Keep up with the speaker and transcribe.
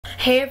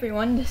Hey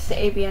everyone, this is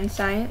ABN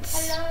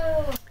Science.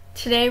 Hello!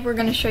 Today we're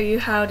going to show you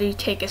how to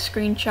take a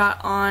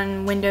screenshot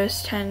on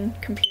Windows 10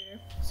 computer.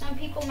 Some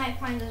people might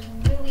find this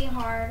really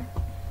hard,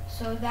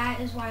 so that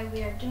is why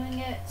we are doing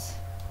it.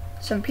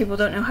 Some people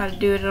don't know how to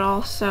do it at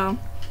all, so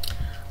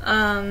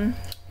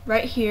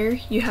right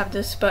here you have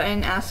this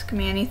button, Ask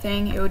Me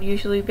Anything. It would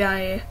usually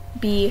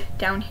be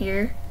down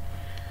here.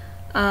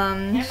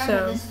 And remember,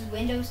 So this is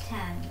Windows 10.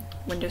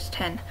 Windows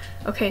 10.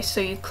 Okay,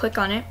 so you click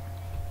on it.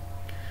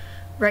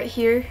 Right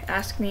here,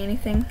 Ask Me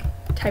Anything.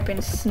 Type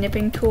in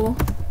Snipping Tool.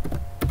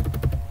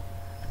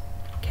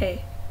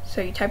 Okay,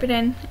 so you type it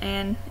in,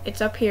 and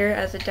it's up here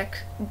as a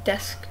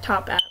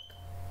desktop app.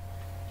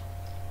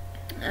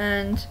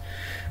 And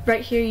right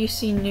here you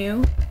see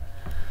New.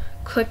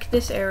 Click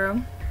this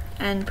arrow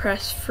and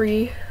press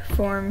Free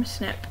Form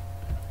Snip.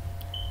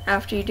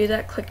 After you do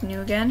that, click New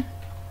again.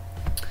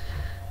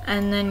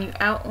 And then you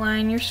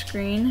outline your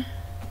screen.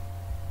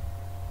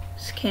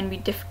 This can be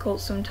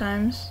difficult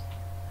sometimes.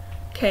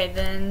 Okay,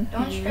 then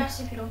Don't stress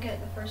if you don't get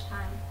it the first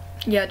time.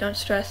 Yeah, don't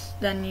stress.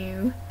 Then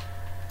you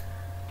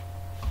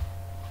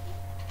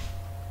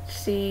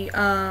see,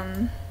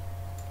 there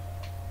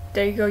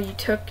you go, you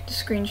took the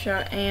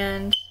screenshot,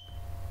 and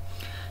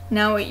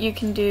now what you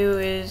can do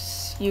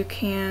is you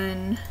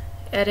can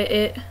edit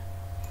it.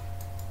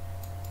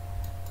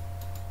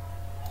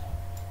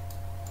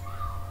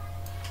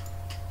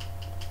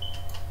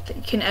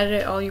 You can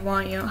edit it all you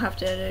want. You don't have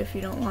to edit it if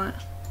you don't want.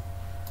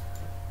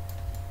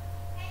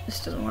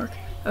 This doesn't work.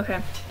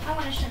 Okay. I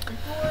want to shut the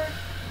door.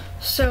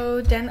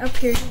 So then up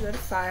here you go to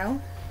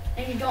File.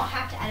 And you don't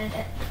have to edit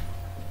it.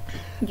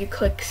 You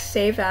click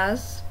Save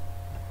As.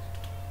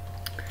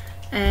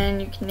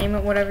 And you can name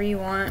it whatever you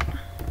want.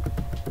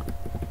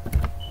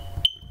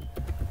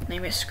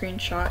 Name it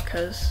Screenshot,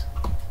 because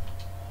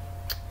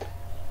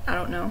I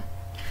don't know.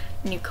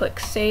 And you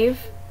click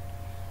Save.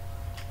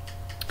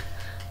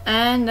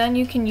 And then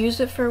you can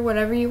use it for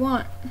whatever you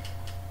want.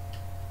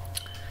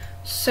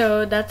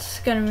 So that's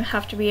gonna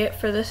have to be it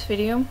for this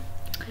video.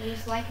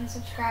 Please like and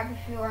subscribe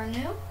if you are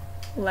new.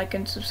 Like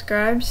and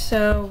subscribe,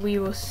 so we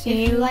will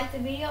see If you. you like the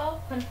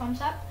video, put a thumbs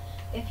up.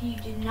 If you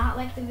did not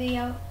like the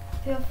video,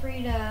 feel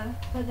free to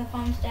put the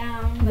thumbs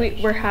down. but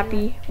you We're shouldn't do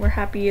happy. We're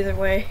happy either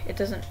way. It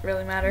doesn't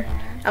really matter.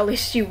 Yeah. At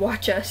least you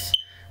watch us.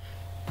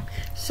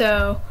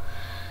 So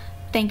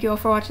thank you all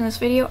for watching this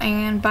video,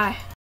 and bye.